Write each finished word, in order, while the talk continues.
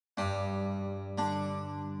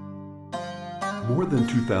More than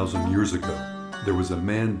 2,000 years ago, there was a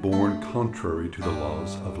man born contrary to the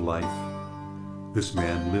laws of life. This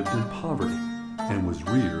man lived in poverty and was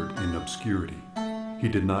reared in obscurity. He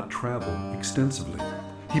did not travel extensively.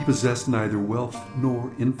 He possessed neither wealth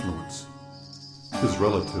nor influence. His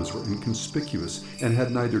relatives were inconspicuous and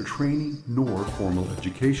had neither training nor formal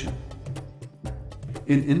education.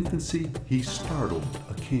 In infancy, he startled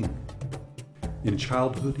a king. In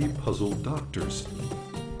childhood, he puzzled doctors.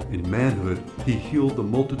 In manhood, he healed the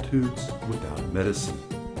multitudes without medicine.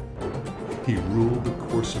 He ruled the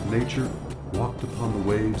course of nature, walked upon the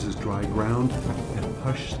waves as dry ground, and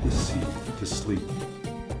hushed the sea to sleep.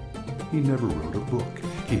 He never wrote a book.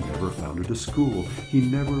 He never founded a school. He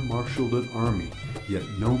never marshaled an army. Yet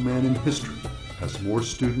no man in history has more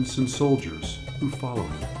students and soldiers who follow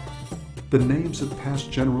him. The names of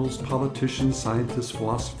past generals, politicians, scientists,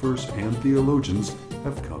 philosophers, and theologians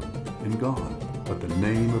have come and gone. But the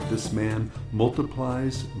name of this man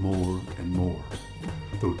multiplies more and more.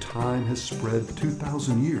 Though time has spread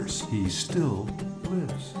 2,000 years, he still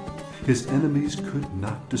lives. His enemies could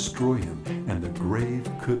not destroy him, and the grave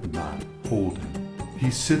could not hold him.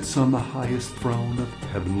 He sits on the highest throne of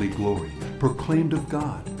heavenly glory, proclaimed of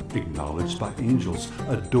God, acknowledged by angels,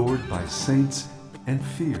 adored by saints, and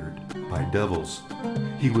feared by devils.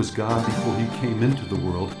 He was God before he came into the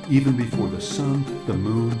world, even before the sun, the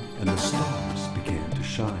moon, and the stars began to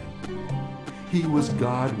shine. He was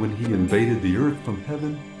God when he invaded the earth from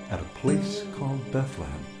heaven at a place called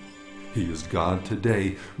Bethlehem. He is God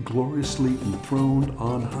today, gloriously enthroned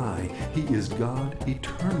on high. He is God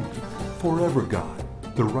eternally, forever God.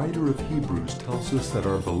 The writer of Hebrews tells us that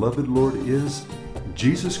our beloved Lord is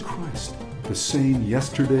Jesus Christ, the same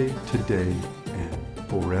yesterday, today, and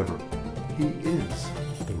forever. He is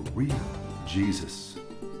the real Jesus.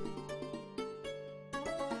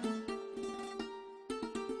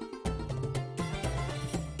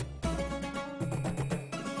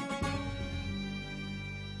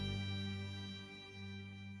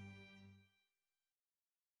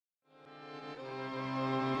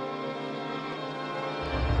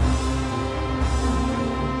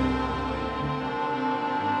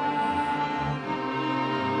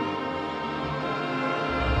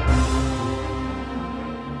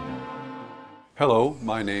 Hello,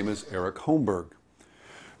 my name is Eric Holmberg.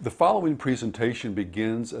 The following presentation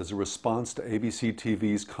begins as a response to ABC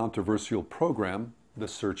TV's controversial program, The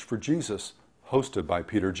Search for Jesus, hosted by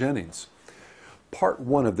Peter Jennings. Part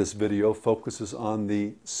 1 of this video focuses on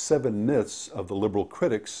the 7 myths of the liberal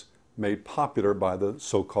critics made popular by the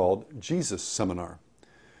so-called Jesus Seminar.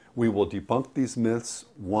 We will debunk these myths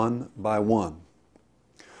one by one.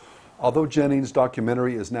 Although Jennings'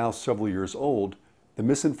 documentary is now several years old, the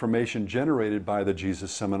misinformation generated by the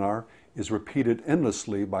Jesus Seminar is repeated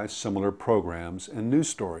endlessly by similar programs and news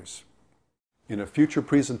stories. In a future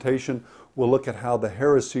presentation, we'll look at how the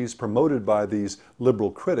heresies promoted by these liberal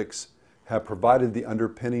critics have provided the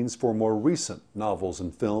underpinnings for more recent novels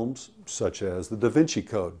and films, such as The Da Vinci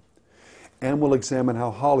Code. And we'll examine how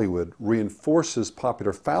Hollywood reinforces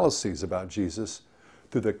popular fallacies about Jesus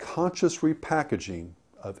through the conscious repackaging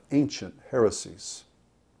of ancient heresies.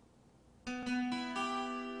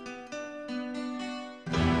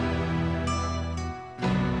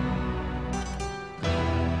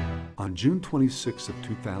 On June 26 of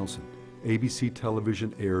 2000, ABC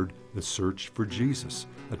Television aired The Search for Jesus,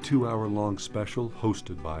 a 2-hour-long special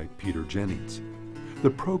hosted by Peter Jennings. The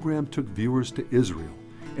program took viewers to Israel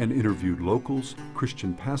and interviewed locals,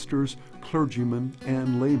 Christian pastors, clergymen,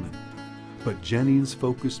 and laymen. But Jennings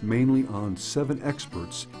focused mainly on 7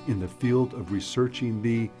 experts in the field of researching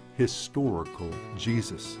the historical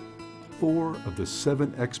Jesus. 4 of the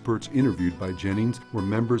 7 experts interviewed by Jennings were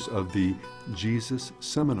members of the Jesus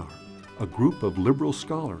Seminar, a group of liberal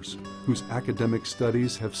scholars whose academic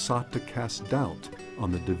studies have sought to cast doubt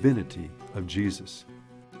on the divinity of Jesus.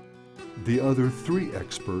 The other 3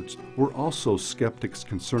 experts were also skeptics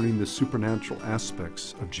concerning the supernatural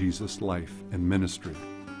aspects of Jesus' life and ministry.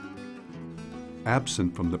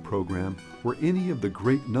 Absent from the program were any of the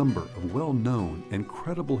great number of well-known and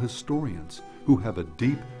credible historians who have a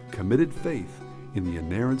deep, committed faith in the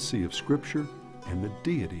inerrancy of Scripture and the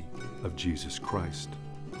deity of Jesus Christ.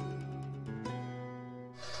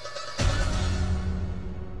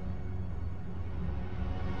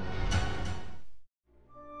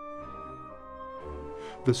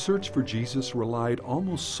 The Search for Jesus relied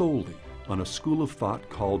almost solely on a school of thought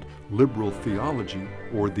called liberal theology,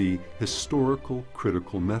 or the historical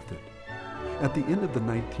critical method. At the end of the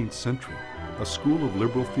 19th century, a school of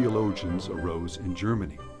liberal theologians arose in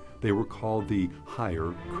Germany. They were called the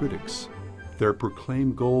Higher Critics. Their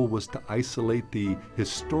proclaimed goal was to isolate the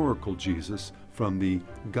historical Jesus from the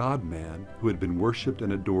God-man who had been worshipped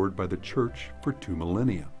and adored by the church for 2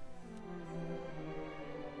 millennia.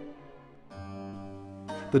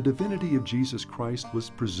 The divinity of Jesus Christ was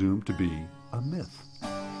presumed to be a myth.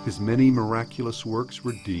 His many miraculous works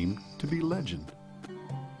were deemed to be legend.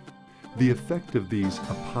 The effect of these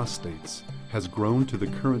apostates has grown to the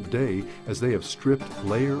current day as they have stripped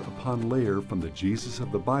layer upon layer from the Jesus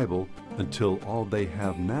of the Bible until all they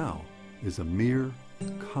have now is a mere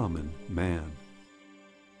common man.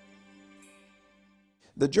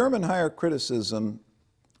 The German higher criticism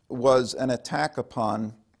was an attack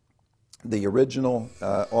upon the original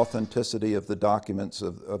authenticity of the documents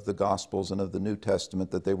of the Gospels and of the New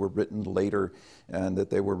Testament, that they were written later and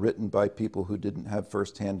that they were written by people who didn't have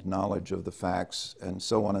firsthand knowledge of the facts and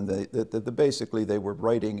so on. And basically they were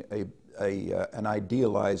writing an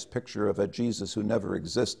idealized picture of a Jesus who never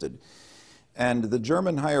existed. And the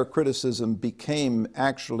German higher criticism became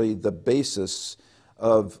actually the basis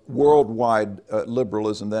of worldwide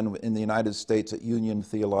liberalism. Then in the United States at Union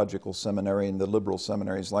Theological Seminary and the liberal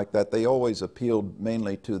seminaries like that, they always appealed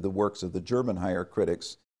mainly to the works of the German higher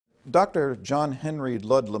critics. Dr. John Henry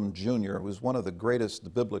Ludlam Jr. was one of the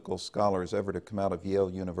greatest biblical scholars ever to come out of Yale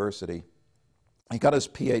University. He got his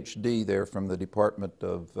PhD there from the Department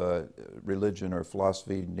of Religion or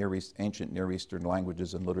Philosophy, Ancient Near Eastern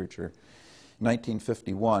Languages and Literature,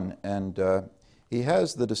 1951, and he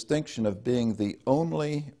has the distinction of being the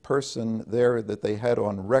only person there that they had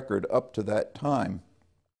on record up to that time,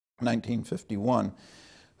 1951,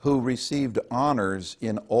 who received honors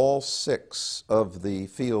in all 6 of the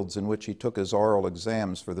fields in which he took his oral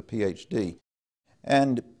exams for the PhD.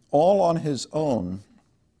 And all on his own,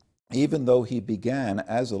 even though he began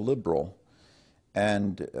as a liberal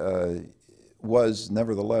and was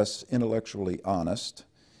nevertheless intellectually honest,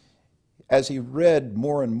 as he read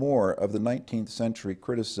more and more of the 19th century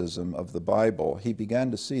criticism of the Bible, he began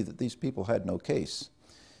to see that these people had no case,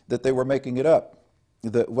 that they were making it up,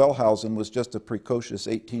 that Wellhausen was just a precocious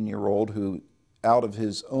 18-year-old who, out of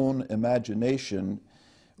his own imagination,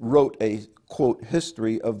 wrote a, quote,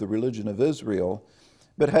 history of the religion of Israel,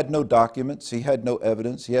 but had no documents, he had no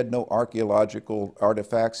evidence, he had no archaeological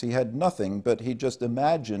artifacts, he had nothing, but he just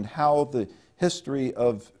imagined how the history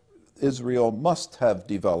of Israel must have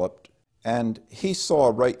developed. And he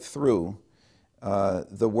saw right through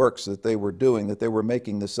the works that they were doing, that they were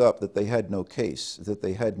making this up, that they had no case, that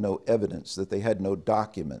they had no evidence, that they had no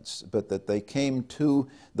documents, but that they came to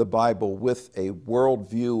the Bible with a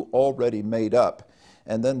worldview already made up,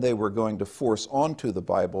 and then they were going to force onto the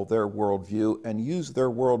Bible their worldview and use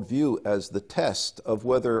their worldview as the test of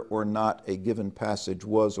whether or not a given passage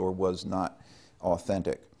was or was not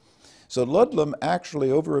authentic. So Ludlam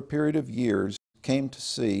actually, over a period of years, came to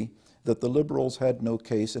see that the liberals had no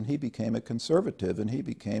case, and he became a conservative, and he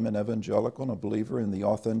became an evangelical and a believer in the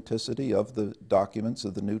authenticity of the documents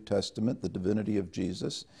of the New Testament, the divinity of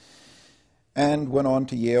Jesus, and went on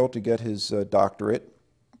to Yale to get his doctorate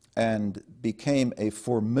and became a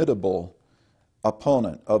formidable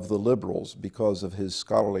opponent of the liberals because of his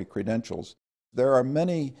scholarly credentials. There are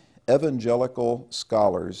many evangelical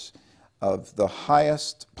scholars of the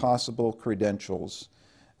highest possible credentials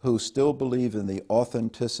who still believe in the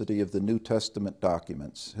authenticity of the New Testament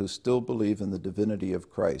documents, who still believe in the divinity of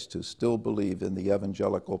Christ, who still believe in the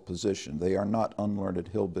evangelical position. They are not unlearned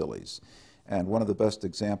hillbillies. And one of the best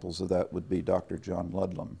examples of that would be Dr. John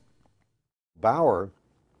Ludlam. Bauer,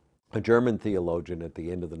 a German theologian at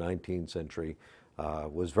the end of the 19th century,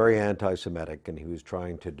 was very anti-Semitic, and he was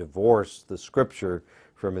trying to divorce the scripture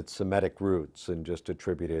from its Semitic roots and just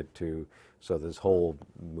attribute it to, so this whole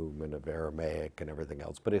movement of Aramaic and everything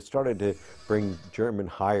else. But it started to bring German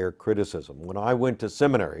higher criticism. When I went to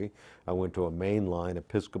seminary, I went to a mainline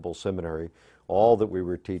Episcopal seminary. All that we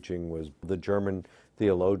were teaching was the German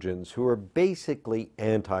theologians who were basically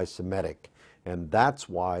anti-Semitic, and that's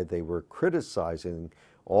why they were criticizing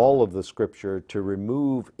all of the scripture to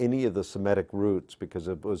remove any of the Semitic roots, because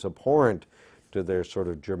it was abhorrent to their sort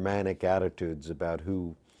of Germanic attitudes about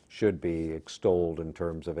who should be extolled in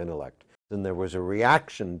terms of intellect. And there was a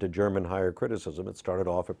reaction to German higher criticism. It started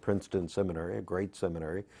off at Princeton Seminary, a great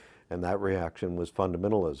seminary, and that reaction was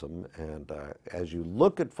fundamentalism. And as you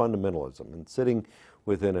look at fundamentalism, and sitting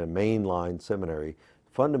within a mainline seminary,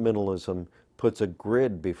 fundamentalism puts a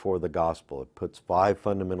grid before the gospel. It puts 5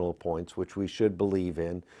 fundamental points which we should believe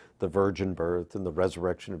in. the virgin birth and the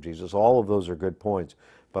resurrection of Jesus. All of those are good points.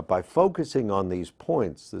 But by focusing on these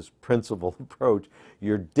points, this principled approach,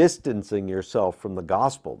 you're distancing yourself from the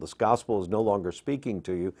gospel. This gospel is no longer speaking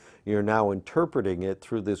to you. You're now interpreting it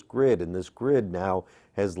through this grid, and this grid now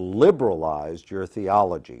has liberalized your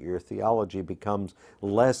theology. Your theology becomes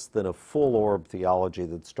less than a full-orb theology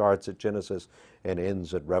that starts at Genesis and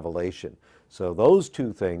ends at Revelation. So those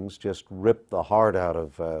two things just ripped the heart out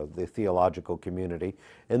of the theological community.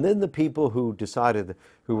 And then the people who decided,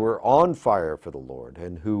 who were on fire for the Lord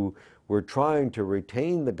and who were trying to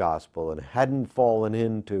retain the gospel and hadn't fallen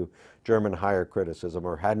into German higher criticism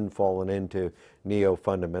or hadn't fallen into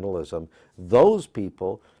neo-fundamentalism, those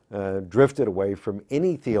people drifted away from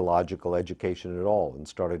any theological education at all and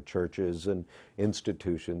started churches and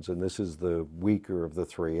institutions, and this is the weaker of the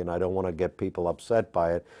three, and I don't want to get people upset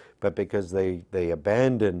by it, but because they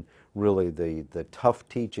abandoned really the tough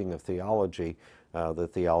teaching of theology, the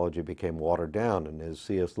theology became watered down, and as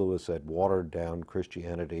C.S. Lewis said, watered down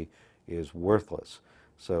Christianity is worthless.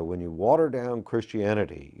 So when you water down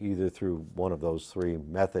Christianity, either through one of those three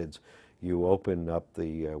methods, you open up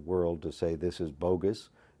the world to say this is bogus,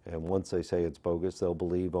 and once they say it's bogus, they'll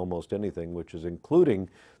believe almost anything, which is including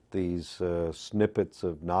these snippets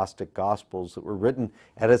of Gnostic Gospels that were written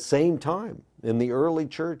at the same time. In the early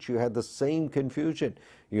church, you had the same confusion.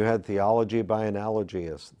 You had theology by analogy,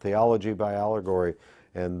 theology by allegory,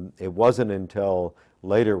 and it wasn't until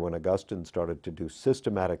later when Augustine started to do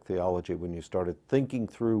systematic theology, when you started thinking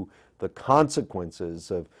through the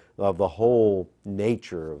consequences of the whole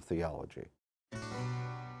nature of theology.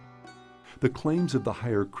 The claims of the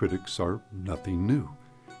higher critics are nothing new.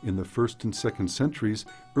 In the 1st and 2nd centuries,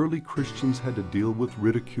 early Christians had to deal with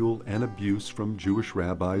ridicule and abuse from Jewish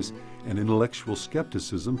rabbis and intellectual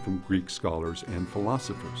skepticism from Greek scholars and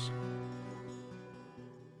philosophers.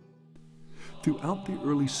 Throughout the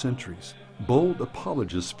early centuries, bold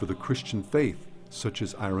apologists for the Christian faith, such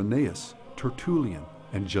as Irenaeus, Tertullian,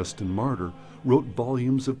 and Justin Martyr, wrote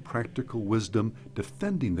volumes of practical wisdom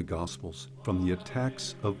defending the Gospels from the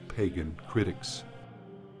attacks of pagan critics.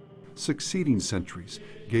 Succeeding centuries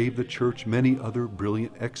gave the Church many other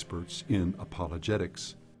brilliant experts in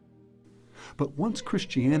apologetics. But once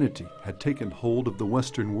Christianity had taken hold of the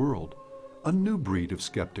Western world, a new breed of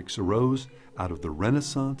skeptics arose out of the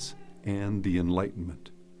Renaissance and the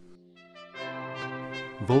Enlightenment.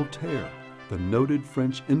 Voltaire, the noted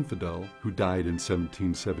French infidel who died in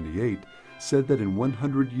 1778, said that in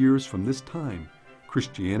 100 years from this time,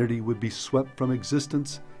 Christianity would be swept from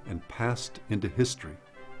existence and passed into history.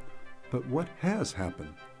 But what has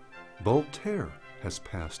happened? Voltaire has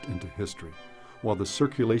passed into history, while the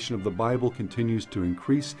circulation of the Bible continues to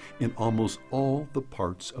increase in almost all the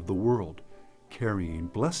parts of the world, carrying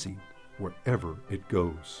blessing wherever it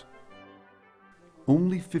goes.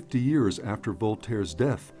 Only 50 years after Voltaire's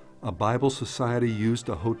death, a Bible Society used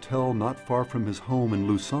a hotel not far from his home in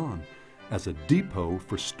Lausanne as a depot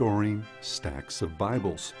for storing stacks of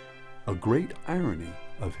Bibles, a great irony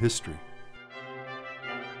of history.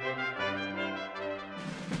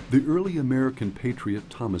 The early American patriot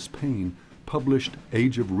Thomas Paine published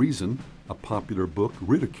Age of Reason, a popular book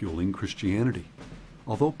ridiculing Christianity.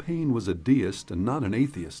 Although Paine was a deist and not an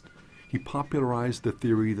atheist, he popularized the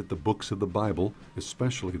theory that the books of the Bible,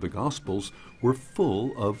 especially the Gospels, were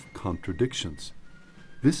full of contradictions.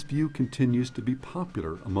 This view continues to be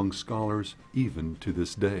popular among scholars even to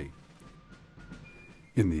this day.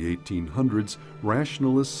 In the 1800s,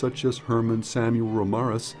 rationalists such as Herman Samuel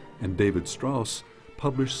Romaris and David Strauss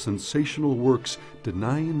published sensational works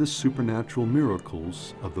denying the supernatural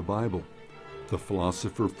miracles of the Bible. The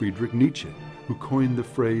philosopher Friedrich Nietzsche, who coined the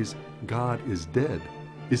phrase, "God is dead,"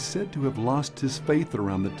 is said to have lost his faith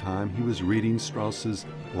around the time he was reading Strauss's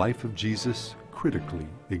Life of Jesus Critically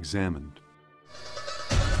Examined.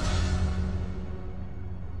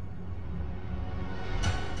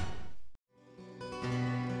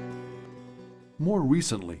 More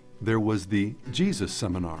recently, there was the Jesus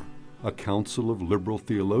Seminar, a council of liberal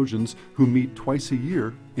theologians who meet twice a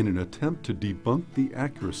year in an attempt to debunk the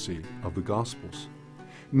accuracy of the Gospels.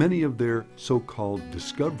 Many of their so-called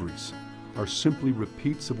discoveries are simply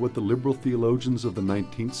repeats of what the liberal theologians of the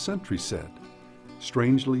 19th century said.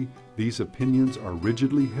 Strangely, these opinions are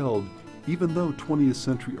rigidly held even though 20th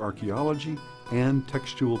century archaeology and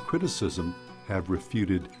textual criticism have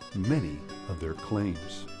refuted many of their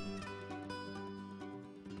claims.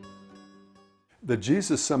 The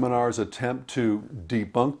Jesus Seminar's attempt to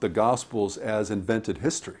debunk the Gospels as invented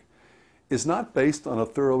history is not based on a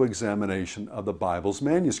thorough examination of the Bible's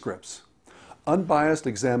manuscripts. Unbiased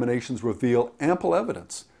examinations reveal ample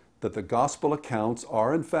evidence that the Gospel accounts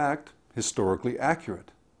are, in fact, historically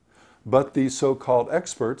accurate. But these so-called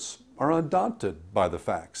experts are undaunted by the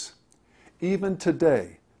facts. Even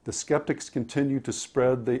today, the skeptics continue to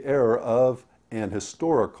spread the error of an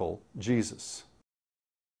historical Jesus.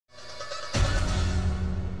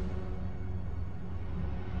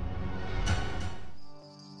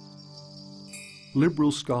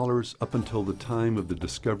 Liberal scholars up until the time of the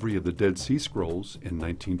discovery of the Dead Sea Scrolls in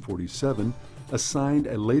 1947 assigned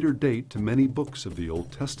a later date to many books of the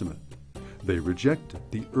Old Testament. They rejected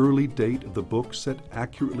the early date of the books that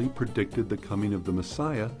accurately predicted the coming of the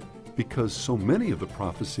Messiah because so many of the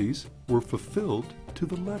prophecies were fulfilled to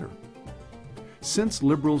the letter. Since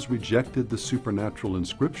liberals rejected the supernatural in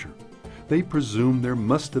Scripture, they presumed there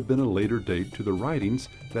must have been a later date to the writings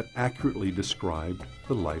that accurately described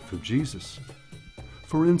the life of Jesus.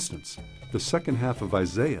 For instance, the second half of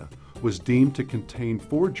Isaiah was deemed to contain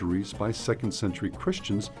forgeries by second-century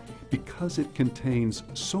Christians because it contains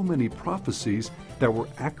so many prophecies that were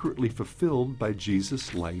accurately fulfilled by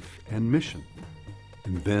Jesus' life and mission.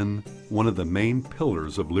 And then one of the main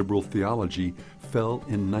pillars of liberal theology fell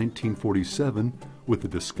in 1947 with the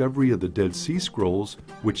discovery of the Dead Sea Scrolls,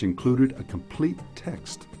 which included a complete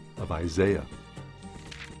text of Isaiah.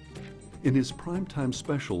 In his primetime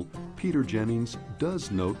special, Peter Jennings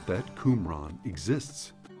does note that Qumran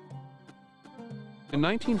exists. In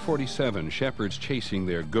 1947, shepherds chasing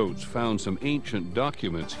their goats found some ancient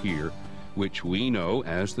documents here, which we know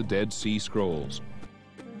as the Dead Sea Scrolls.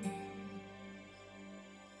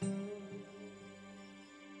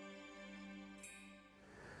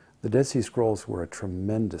 The Dead Sea Scrolls were a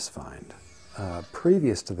tremendous find.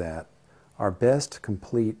 Previous to that, our best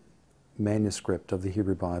complete manuscript of the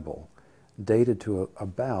Hebrew Bible dated to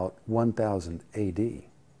about 1000 AD.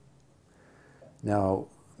 Now,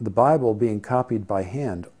 the Bible being copied by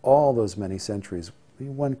hand all those many centuries,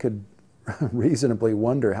 one could reasonably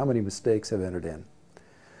wonder how many mistakes have entered in.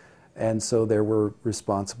 And so there were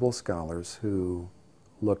responsible scholars who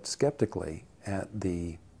looked skeptically at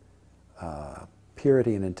the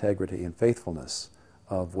purity and integrity and faithfulness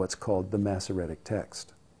of what's called the Masoretic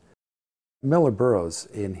text. Miller Burroughs,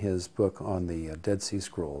 in his book on the Dead Sea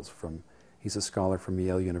Scrolls, he's a scholar from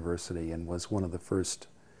Yale University and was one of the first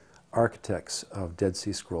architects of Dead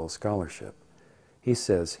Sea Scrolls scholarship. He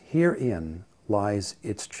says, herein lies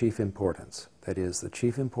its chief importance, that is, the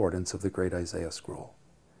chief importance of the great Isaiah scroll,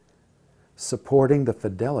 supporting the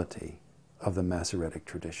fidelity of the Masoretic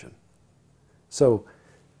tradition. So,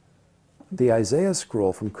 the Isaiah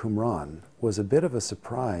scroll from Qumran was a bit of a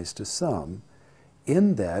surprise to some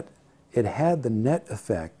in that it had the net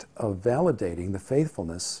effect of validating the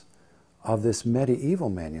faithfulness of this medieval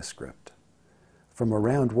manuscript from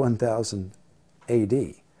around 1000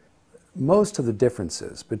 AD. Most of the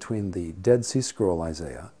differences between the Dead Sea Scroll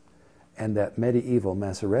Isaiah and that medieval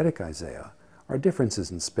Masoretic Isaiah are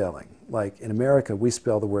differences in spelling. Like in America, we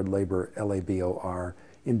spell the word labor L-A-B-O-R.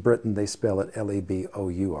 In Britain, they spell it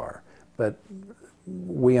L-A-B-O-U-R. But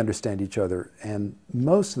we understand each other, and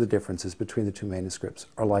most of the differences between the two manuscripts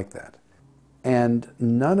are like that. And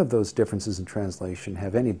none of those differences in translation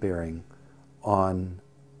have any bearing on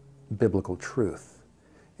biblical truth.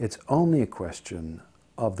 It's only a question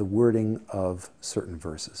of the wording of certain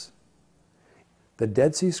verses. The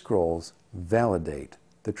Dead Sea Scrolls validate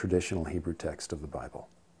the traditional Hebrew text of the Bible.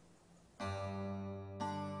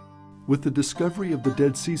 With the discovery of the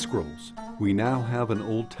Dead Sea Scrolls, we now have an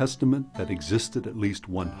Old Testament that existed at least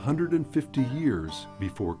 150 years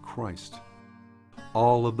before Christ.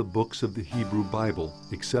 All of the books of the Hebrew Bible,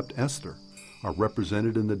 except Esther, are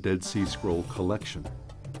represented in the Dead Sea Scroll collection.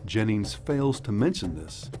 Jennings fails to mention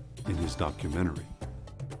this in his documentary.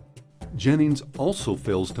 Jennings also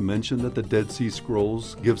fails to mention that the Dead Sea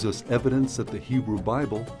Scrolls gives us evidence that the Hebrew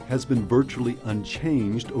Bible has been virtually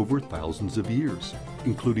unchanged over thousands of years,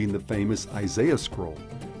 including the famous Isaiah scroll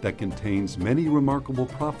that contains many remarkable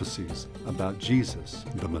prophecies about Jesus,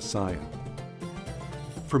 the Messiah.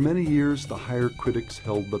 For many years, the higher critics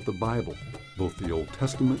held that the Bible, both the Old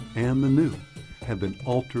Testament and the New, have been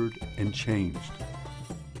altered and changed.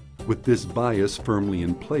 With this bias firmly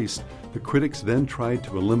in place, the critics then tried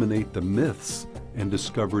to eliminate the myths and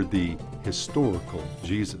discovered the historical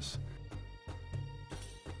Jesus.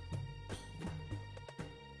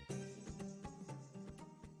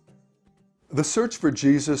 The search for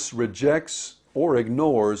Jesus rejects or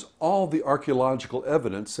ignores all the archaeological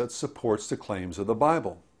evidence that supports the claims of the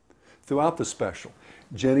Bible. Throughout the special,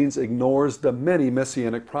 Jennings ignores the many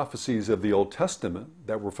messianic prophecies of the Old Testament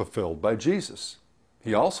that were fulfilled by Jesus.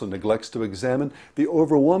 He also neglects to examine the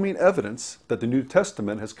overwhelming evidence that the New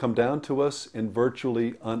Testament has come down to us in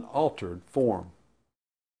virtually unaltered form.